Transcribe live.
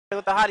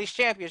with the Hotties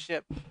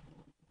Championship.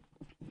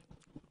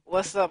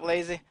 What's up,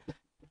 Lazy?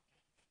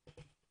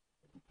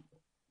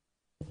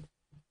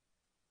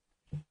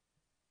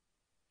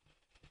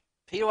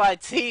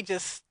 PYT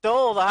just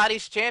stole the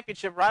Hotties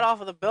Championship right off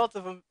of the belt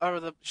of, or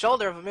the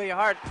shoulder of Amelia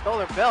Hart. Stole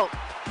her belt.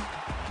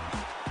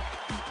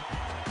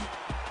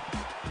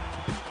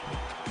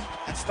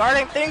 And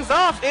starting things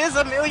off is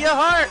Amelia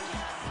Hart.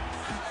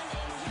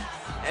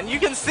 And you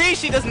can see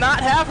she does not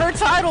have her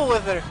title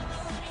with her.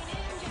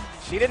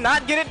 She did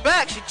not get it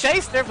back. She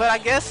chased her, but I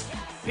guess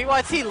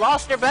PYT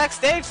lost her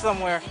backstage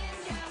somewhere.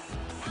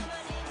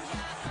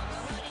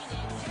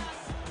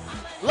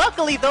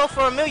 Luckily, though,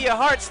 for Amelia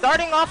Hart,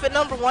 starting off at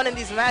 #1 in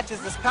these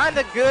matches is kind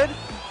of good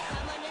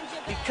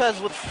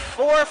because with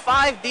 4 or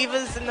 5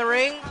 divas in the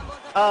ring,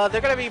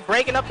 they're going to be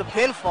breaking up the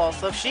pinfall.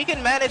 So if she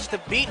can manage to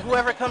beat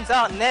whoever comes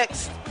out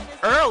next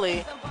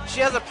early, she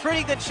has a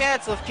pretty good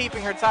chance of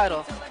keeping her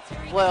title.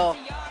 Well,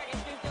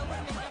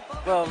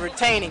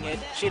 retaining it.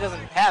 She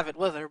doesn't have it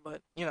with her,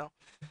 but, you know.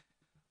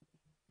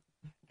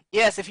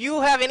 Yes, if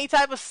you have any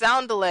type of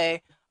sound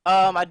delay,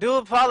 I do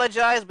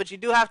apologize, but you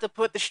do have to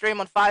put the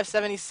stream on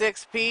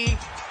 576p.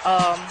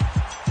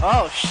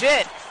 Oh,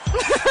 shit.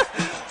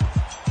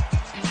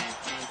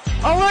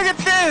 Oh, look at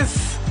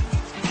this.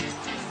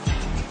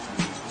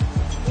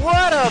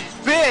 What a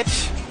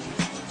bitch.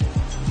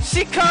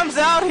 She comes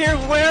out here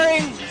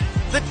wearing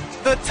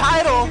the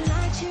title.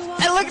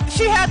 And look,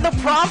 she had the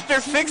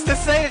prompter fixed to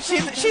say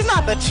that she's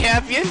not the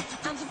champion.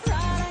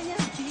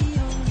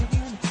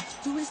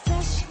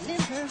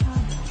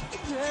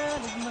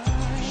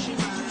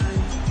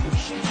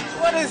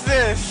 What is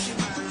this?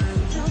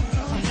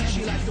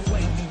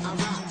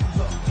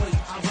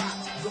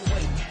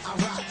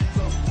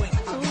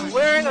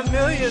 Wearing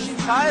Amelia's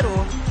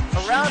title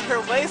around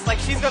her waist like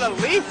she's gonna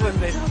leave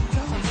with it.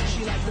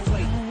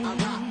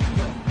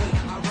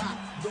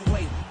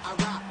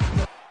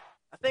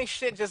 I think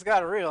shit just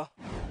got real.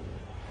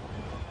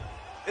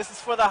 This is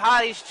for the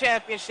Hotties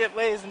Championship,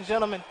 ladies and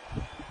gentlemen.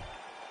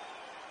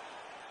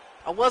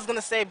 I was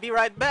gonna say be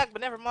right back,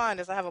 but never mind,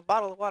 as I have a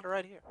bottle of water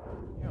right here.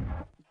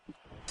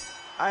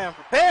 I am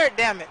prepared,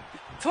 damn it.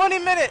 20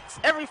 minutes.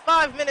 Every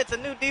 5 minutes, a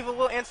new diva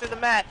will enter the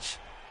match.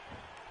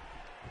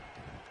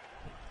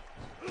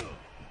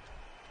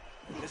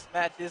 This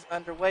match is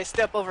underway.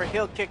 Step over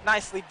heel kick.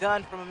 Nicely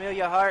done from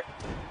Amelia Hart.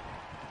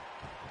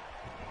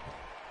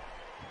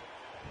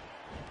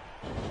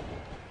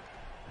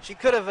 She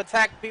could have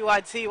attacked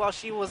PYT while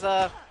she was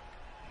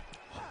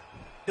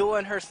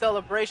doing her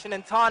celebration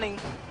and taunting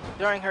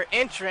during her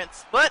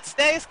entrance, but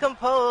stays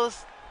composed,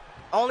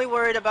 only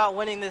worried about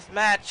winning this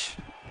match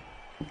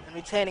and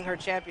retaining her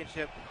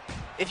championship.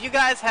 If you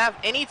guys have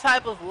any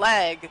type of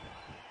lag,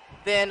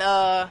 then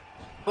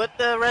put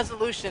the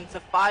resolution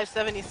to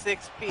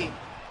 576p.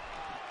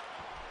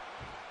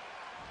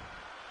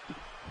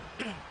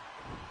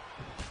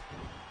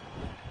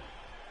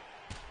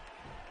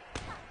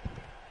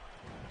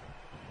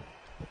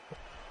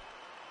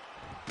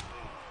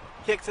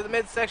 Kick to the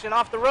midsection,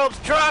 off the ropes,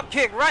 drop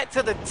kick right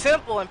to the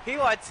temple, and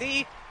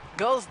PYT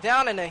goes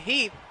down in a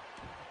heap.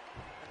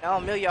 And now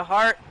Amelia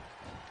Hart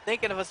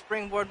thinking of a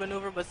springboard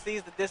maneuver, but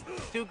sees the distance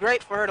is too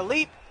great for her to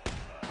leap.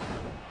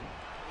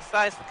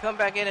 Decides to come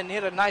back in and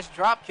hit a nice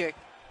drop kick.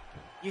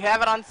 You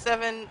have it on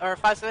 7 or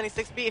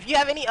 576p. If you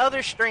have any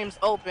other streams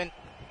open,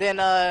 then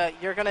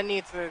you're gonna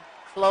need to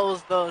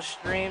close those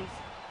streams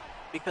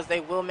because they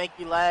will make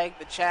you lag,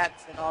 the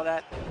chats and all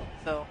that.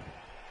 So.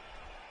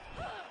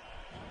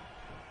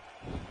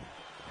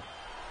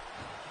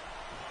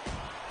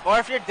 Or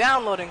if you're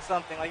downloading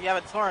something, like you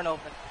have a torrent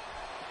open.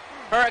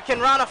 Hurricane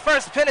Rana,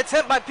 first pin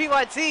attempt by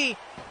PYT.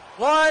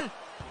 1.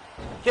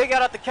 Kick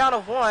out at the count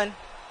of 1.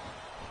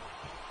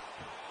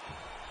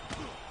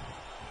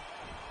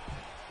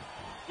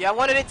 Yeah, I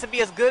wanted it to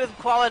be as good of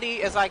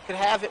quality as I could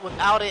have it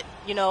without it,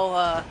 you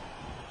know,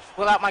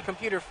 without my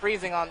computer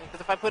freezing on me. Because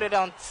if I put it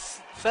on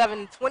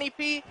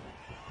 720p,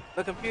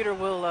 the computer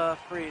will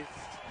freeze.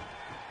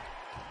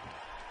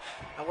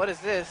 Now what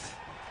is this?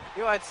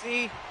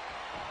 PYT.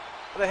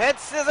 With a head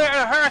scissor and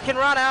a Hurricane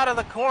Rana out of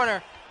the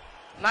corner.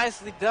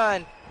 Nicely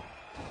done.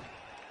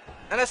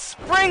 And a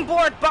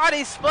springboard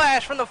body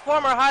splash from the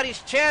former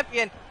Hotties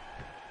champion.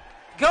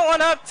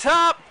 Going up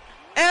top.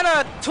 And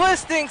a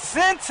twisting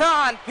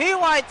senton.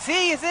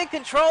 PYT is in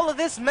control of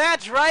this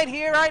match right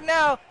here, right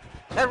now.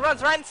 That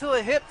runs right into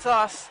a hip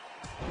toss.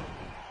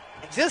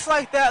 And just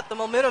like that, the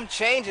momentum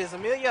changes.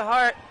 Amelia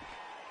Hart,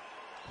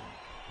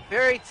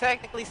 very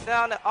technically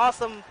sound,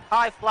 awesome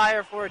high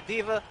flyer for a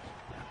diva.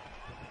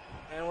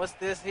 And what's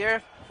this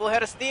here? Full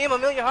head of steam.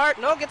 Amelia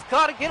Hart, no, gets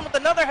caught again with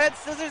another head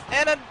scissors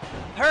and a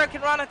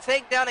Hurricane Rana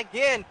takedown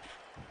again.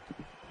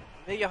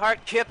 Amelia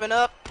Hart kipping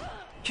up.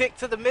 Kick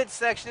to the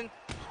midsection.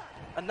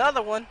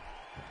 Another one.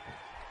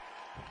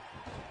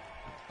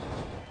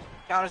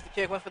 Counters the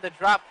kick, went for the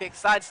drop kick.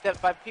 Sidestepped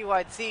by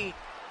PYT.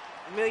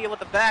 Amelia with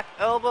the back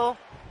elbow.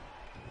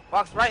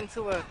 Walks right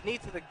into a knee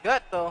to the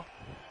gut, though.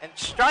 And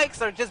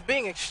strikes are just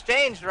being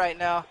exchanged right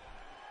now.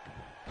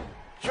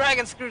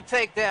 Dragon screw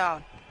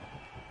takedown.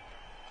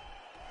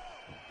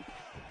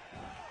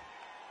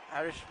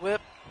 Irish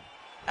whip.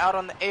 Out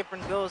on the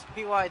apron goes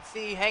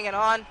PYT, hanging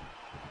on.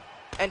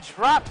 And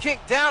drop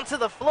kick down to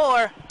the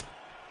floor.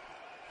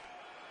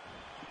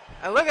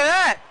 And look at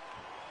that.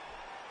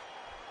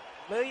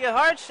 Amelia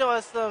Hart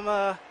showing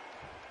some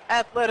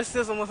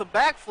athleticism with a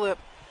backflip.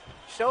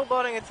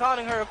 Showboating and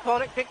taunting her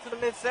opponent. Kick to the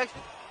midsection.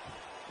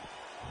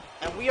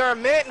 And we are a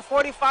minute and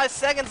 45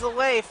 seconds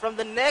away from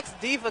the next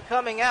diva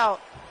coming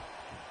out.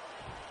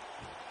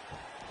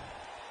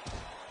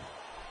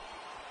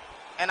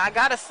 And I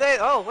gotta say,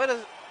 oh, what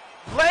is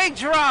leg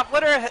drop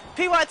with her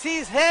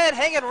PYT's head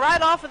hanging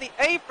right off of the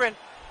apron.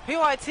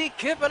 PYT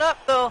kipping up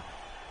though.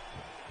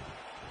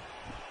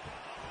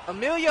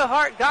 Amelia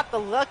Hart got the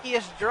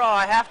luckiest draw,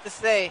 I have to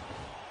say.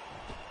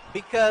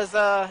 Because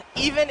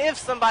even if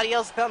somebody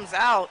else comes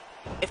out,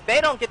 if they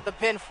don't get the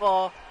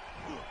pinfall,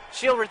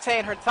 she'll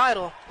retain her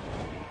title.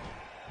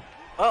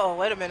 Uh-oh,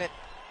 wait a minute.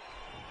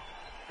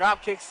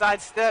 Drop kick,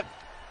 sidestep.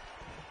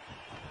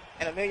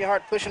 And Amelia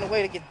Hart pushing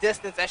away to get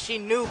distance as she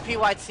knew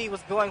PYT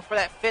was going for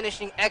that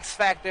finishing X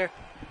Factor.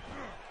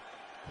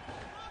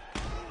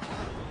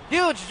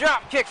 Huge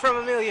drop kick from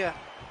Amelia.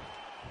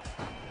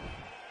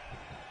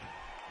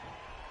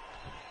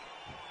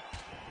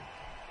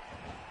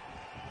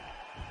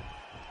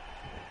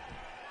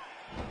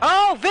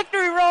 Oh,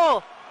 victory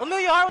roll.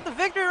 Amelia Hart with the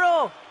victory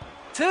roll.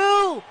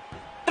 2,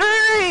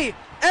 3.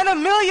 And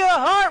Amelia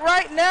Hart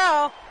right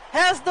now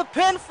has the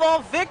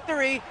pinfall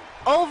victory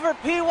over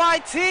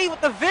PYT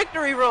with the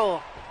victory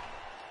roll.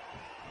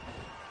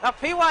 Now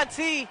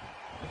PYT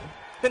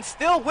can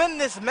still win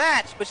this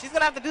match, but she's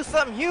gonna have to do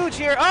something huge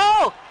here.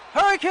 Oh,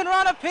 Hurricane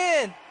Rana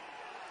pin.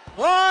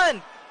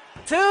 1,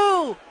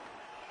 2,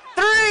 3.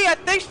 I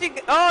think she.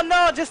 Oh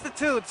no, just the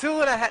 2.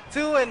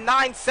 2 and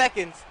 9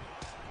 seconds.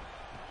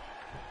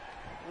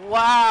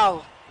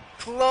 Wow,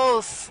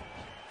 close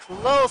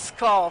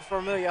call for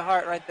Amelia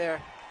Hart right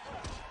there.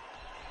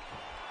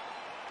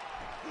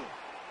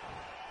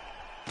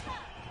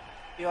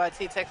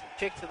 PYT takes a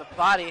kick to the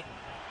body.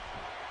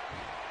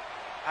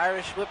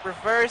 Irish whip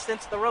reverse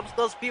into the ropes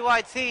goes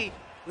PYT.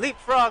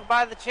 Leapfrog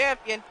by the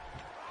champion.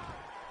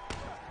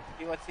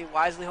 PYT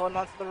wisely holding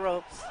onto the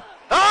ropes.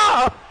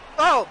 Oh!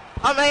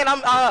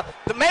 I'm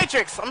the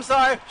Matrix. I'm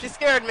sorry, she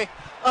scared me.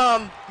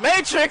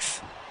 Matrix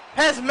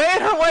has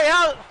made her way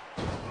out.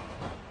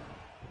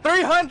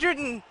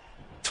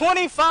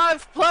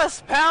 325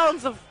 plus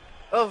pounds of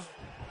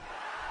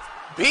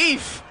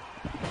beef.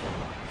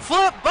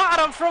 Flip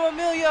bottom from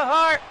Amelia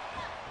Hart.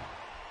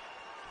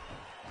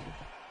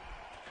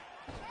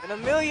 And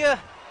Amelia,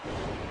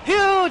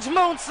 huge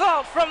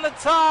moonsault from the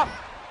top.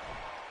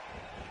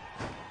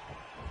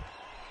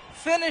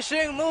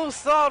 Finishing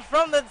moonsault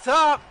from the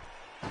top.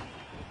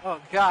 Oh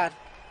God,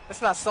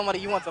 that's not somebody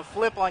you want to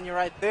flip on you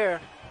right there.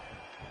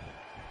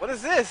 What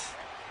is this?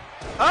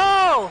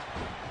 Oh!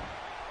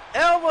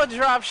 Elbow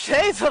drop,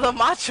 shades of the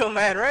Macho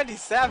Man, Randy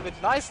Savage,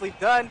 nicely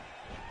done.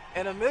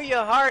 And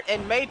Amelia Hart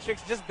and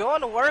Matrix just going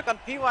to work on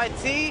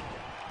PYT.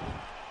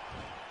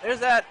 There's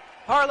that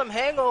Harlem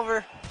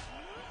Hangover.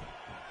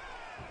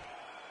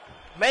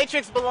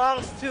 Matrix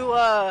belongs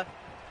to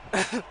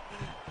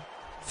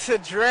to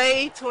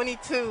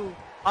Dre22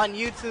 on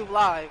YouTube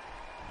Live.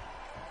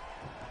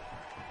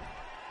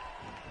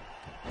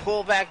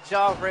 Pullback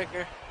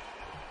jawbreaker.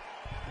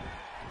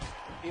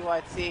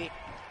 PYT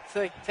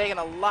taking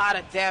a lot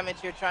of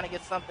damage here, trying to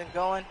get something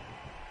going.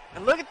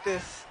 And look at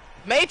this.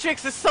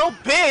 Matrix is so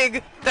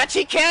big that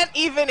she can't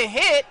even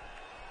hit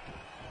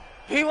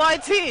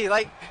PYT.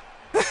 Like,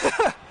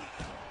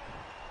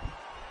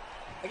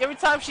 like every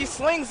time she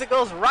swings, it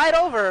goes right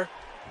over.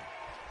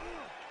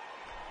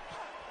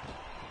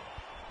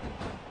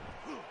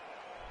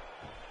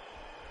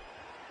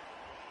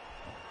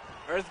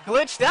 Or it's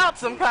glitched out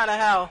some kind of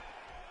how.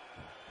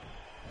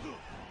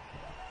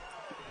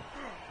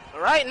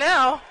 Right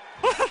now,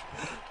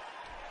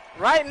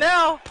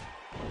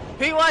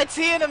 PYT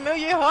and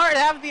Amelia Hart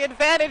have the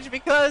advantage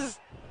because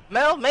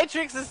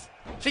Matrix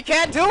she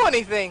can't do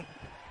anything.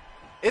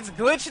 It's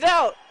glitched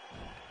out.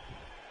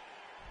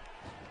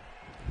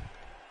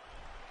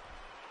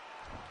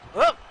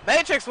 Well,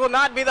 Matrix will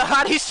not be the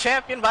Hotties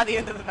champion by the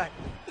end of the night.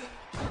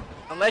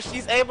 Unless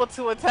she's able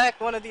to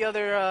attack one of the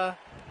other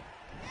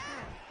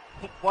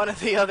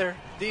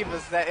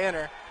divas that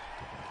enter.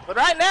 But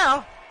right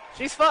now,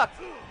 she's fucked.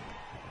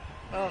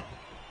 Well,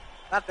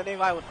 not that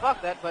anybody would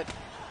fuck that, but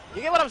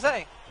you get what I'm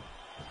saying.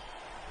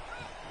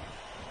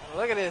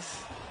 Look at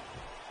this.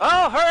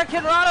 Oh,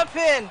 Hurricane Rana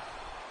pin.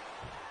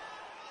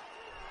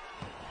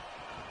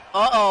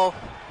 Uh-oh.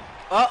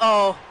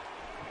 Uh-oh.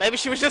 Maybe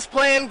she was just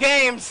playing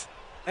games,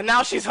 and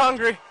now she's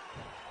hungry.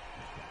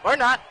 Or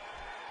not.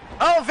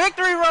 Oh,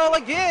 victory roll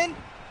again.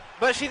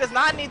 But she does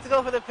not need to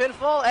go for the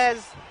pinfall,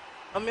 as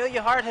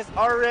Amelia Hart has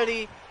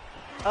already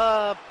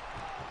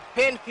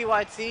pinned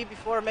PYT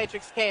before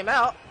Matrix came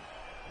out.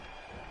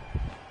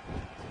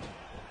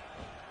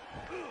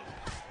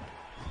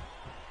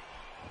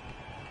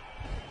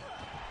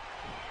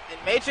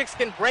 Matrix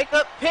can break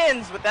up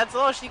pins, but that's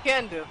all she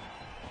can do.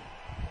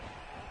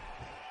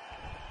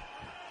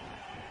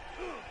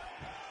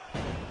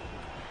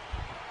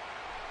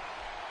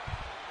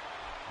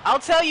 I'll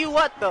tell you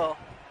what though,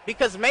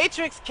 because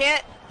Matrix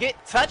can't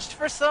get touched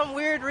for some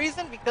weird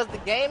reason because the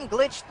game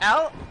glitched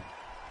out.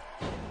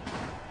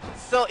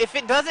 So if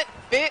it doesn't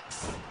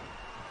fix,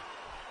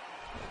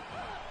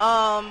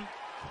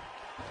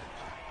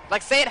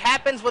 like say it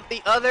happens with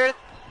the other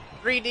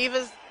 3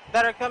 divas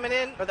that are coming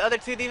in, or the other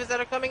 2 divas that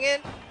are coming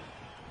in,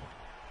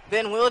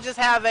 then we'll just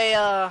have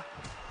a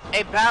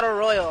battle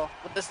royal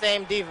with the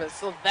same divas.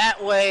 So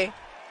that way,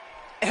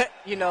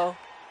 you know,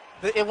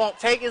 it won't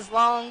take as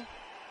long,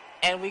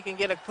 and we can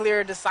get a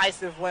clear,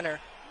 decisive winner.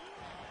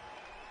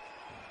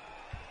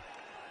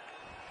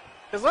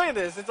 Because look at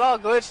this, it's all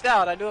glitched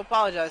out. I do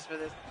apologize for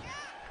this.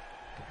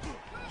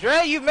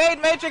 Dre, you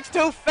made Matrix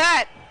too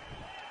fat!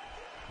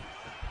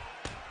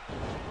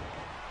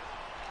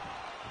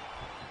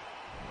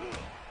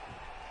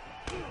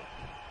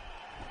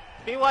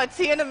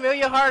 BYT and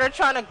Amelia Hart are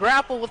trying to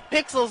grapple with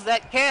pixels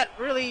that can't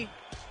really,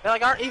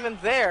 like, aren't even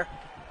there.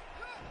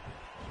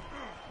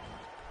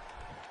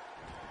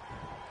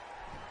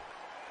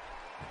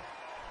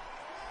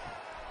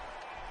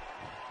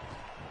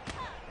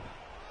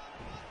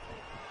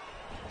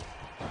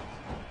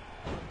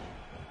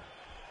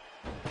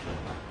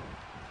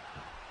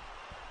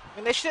 I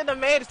mean, they shouldn't have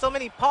made so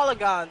many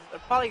polygons.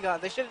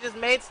 They should have just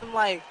made some,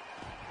 like,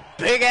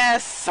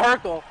 big-ass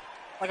circle.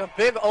 Like a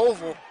big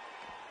oval.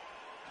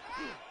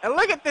 And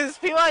look at this,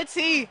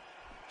 PYT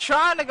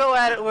trying to go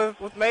at it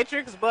with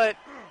Matrix, but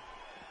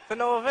to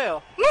no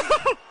avail.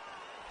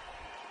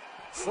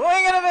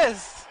 Swing and a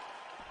miss.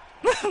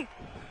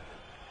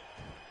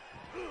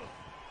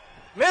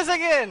 Miss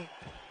again.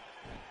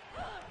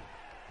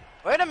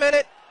 Wait a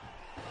minute.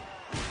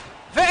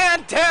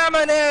 Van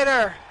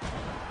Daminator.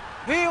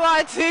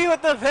 PYT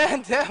with the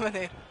Van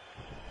Daminator.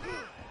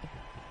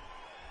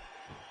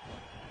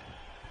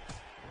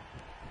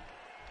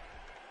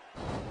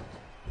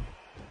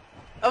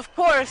 Of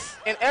course,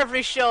 in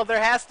every show there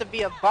has to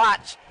be a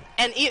botch,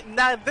 and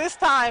now this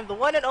time, the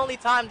one and only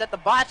time that the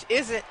botch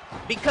isn't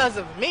because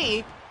of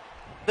me,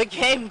 the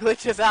game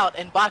glitches out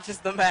and botches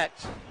the match.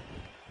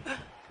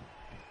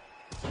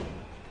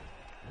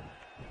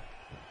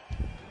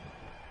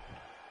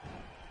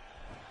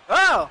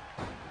 Oh!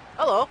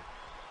 Hello.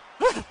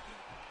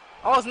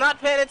 I was not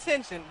paying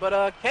attention, but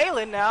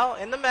Kaylin now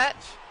in the match.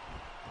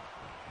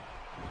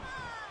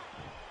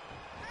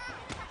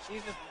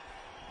 She's just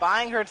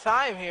buying her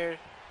time here.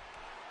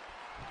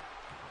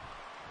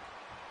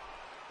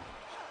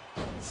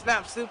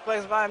 Snap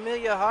suplex by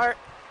Amelia Hart.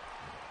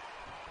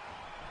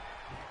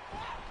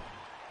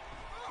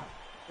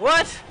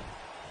 What?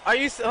 Are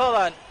you, hold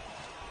on.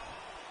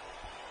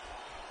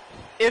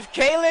 If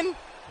Kaylin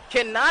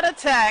cannot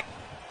attack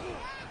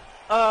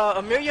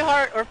Amelia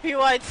Hart or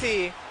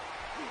PYT,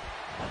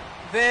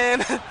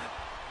 then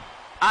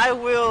I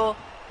will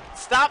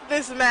stop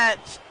this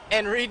match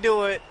and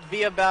redo it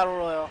via Battle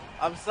Royal.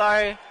 I'm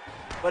sorry,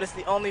 but it's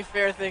the only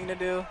fair thing to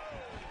do.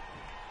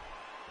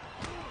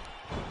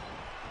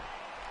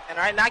 And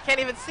right now I can't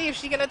even see if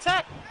she can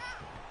attack.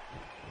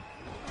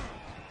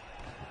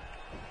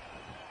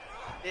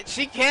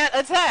 She can't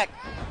attack.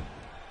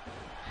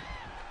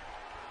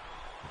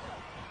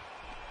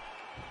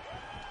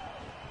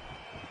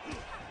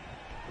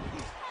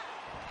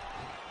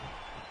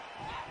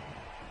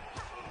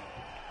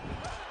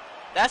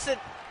 That's it.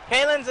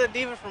 Kaylin's a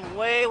diva from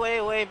way,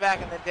 way, way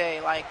back in the day,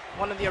 like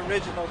one of the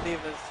original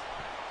divas.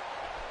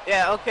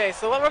 Yeah, okay,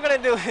 so what we're gonna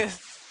do is,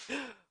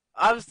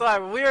 I'm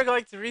sorry, we are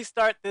going to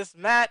restart this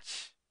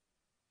match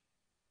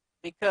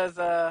because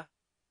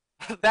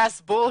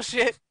that's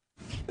bullshit.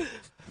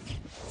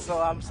 So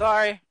I'm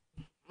sorry.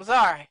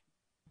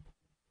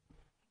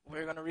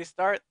 We're gonna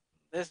restart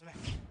this match.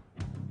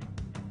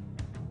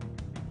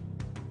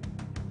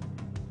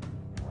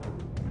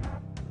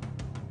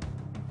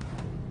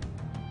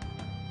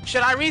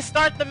 Should I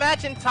restart the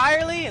match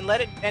entirely and let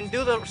it and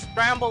do the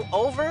scramble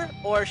over,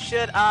 or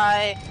should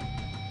I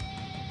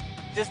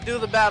just do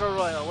the battle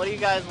royal? What do you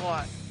guys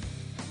want?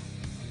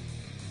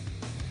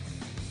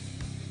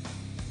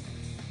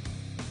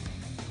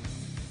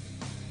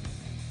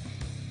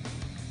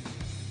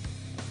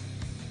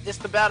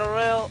 Just the battle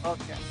royal?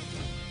 Okay.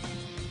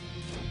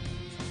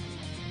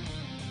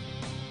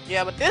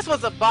 Yeah, but this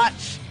was a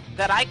botch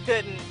that I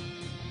couldn't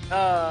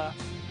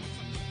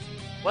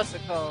what's it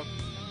called?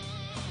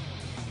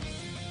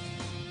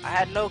 I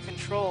had no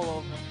control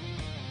over.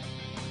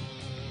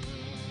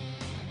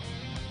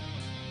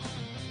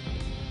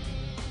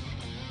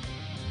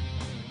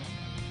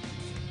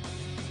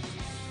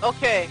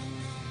 Okay,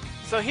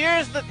 so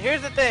here's the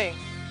thing.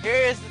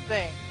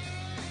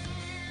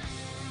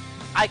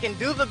 I can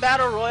do the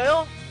battle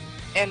royal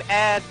and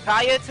add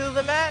Kaya to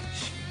the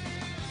match,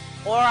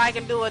 or I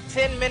can do a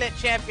 10-minute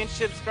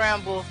championship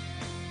scramble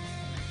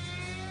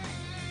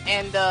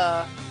and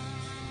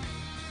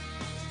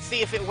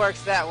see if it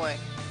works that way.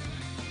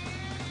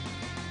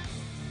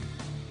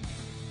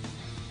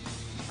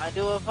 I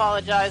do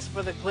apologize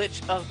for the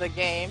glitch of the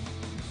game.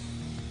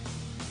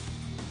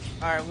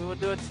 Alright, we will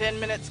do a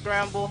 10-minute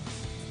scramble.